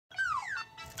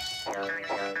Help!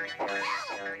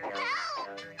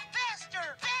 Faster!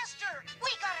 Faster! We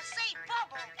gotta save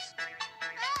Bubbles!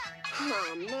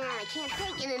 Oh, man, I can't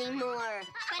take it anymore.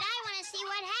 But I want to see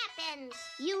what happens.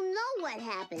 You know what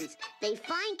happens. They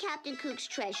find Captain Kook's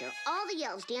treasure. All the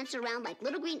elves dance around like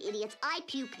little green idiots. I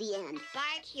puke the end.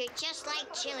 Bart, you're just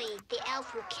like Chili, the elf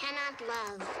who cannot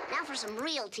love. Now for some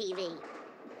real TV.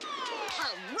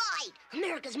 All right!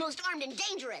 America's most armed and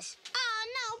dangerous. Oh,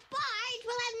 no, Bart,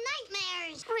 we'll have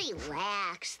nightmares.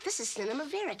 Relax. This is cinema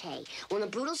verite. When the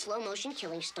brutal slow-motion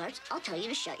killing starts, I'll tell you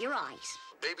to shut your eyes.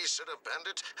 Babysitter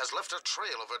Bandit has left a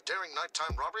trail of her daring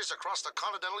nighttime robberies across the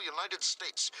continental United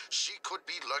States. She could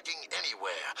be lurking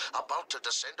anywhere, about to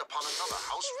descend upon another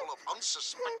house full of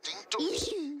unsuspecting dupes.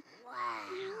 Wow.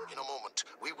 In a moment,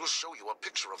 we will show you a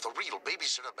picture of the real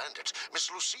Babysitter Bandit,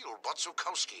 Miss Lucille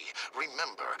Watsukowski.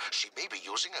 Remember, she may be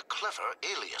using a clever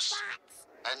alias.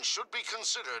 And should be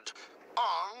considered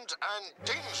armed and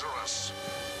dangerous.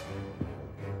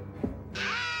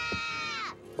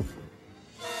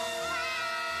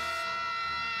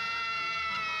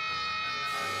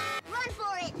 Run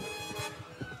for it!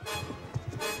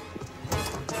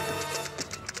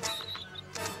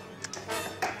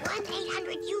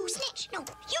 1-800-YOU-SNITCH. No,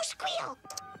 you squeal.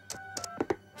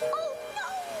 Oh, no.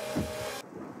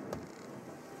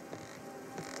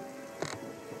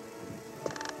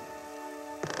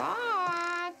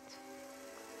 Bart.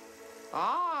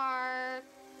 Bart.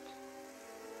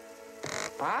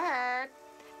 Bart.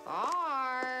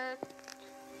 Bart.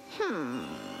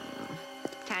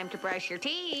 Time to brush your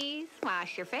teeth,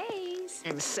 wash your face,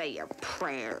 and say your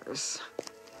prayers.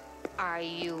 Are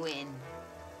you in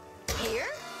here?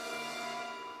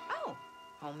 Oh,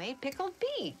 homemade pickled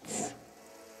beets.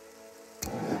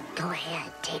 Go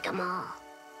ahead, take them all.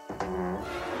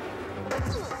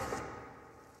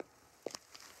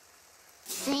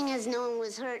 Seeing as no one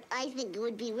was hurt, I think it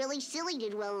would be really silly to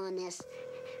dwell on this.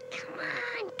 Come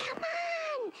on, come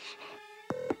on!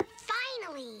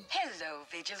 Finally. Hello,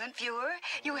 vigilant viewer.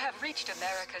 You have reached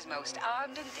America's most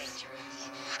armed and dangerous.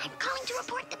 I'm calling to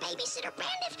report the Babysitter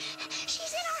Bandit.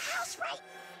 She's in our house, right?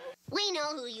 We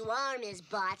know who you are, Ms.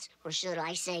 Bots. Or should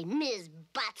I say, Ms.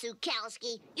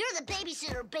 Batsukowski. You're the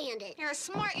Babysitter Bandit. You're a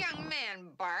smart young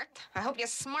man, Bart. I hope you're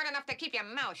smart enough to keep your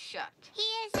mouth shut. He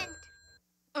isn't.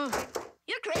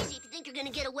 You're crazy if you think you're gonna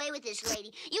get away with this,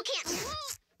 lady. You can't...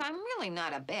 I'm really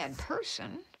not a bad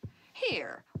person.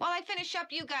 Here, while I finish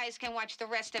up, you guys can watch the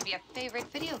rest of your favorite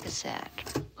video cassette.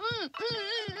 Quiet,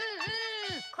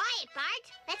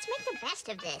 Bart. Let's make the best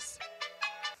of this.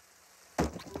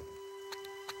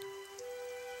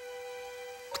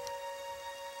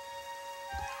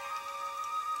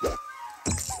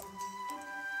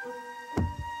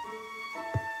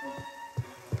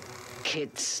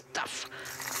 Kid stuff.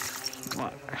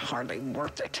 What, hardly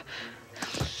worth it.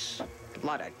 A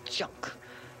lot of junk.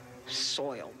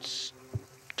 Soiled,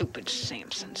 stupid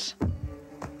Simpsons.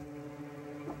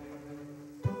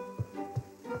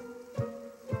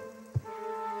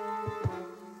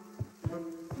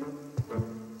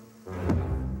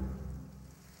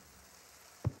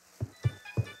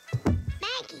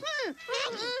 Maggie.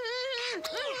 Maggie.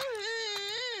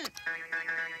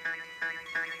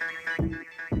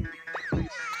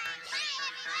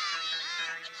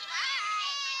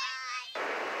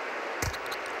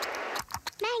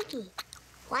 Maggie,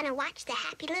 want to watch the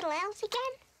Happy Little Elves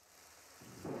again?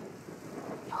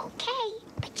 Okay,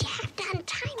 but you have to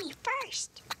untie me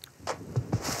first.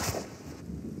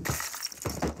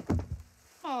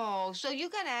 Oh, so you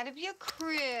got out of your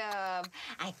crib.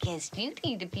 I guess you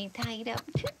need to be tied up,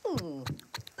 too.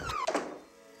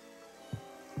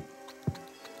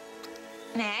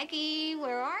 Maggie,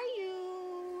 where are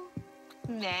you?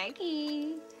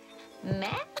 Maggie.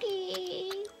 Maggie.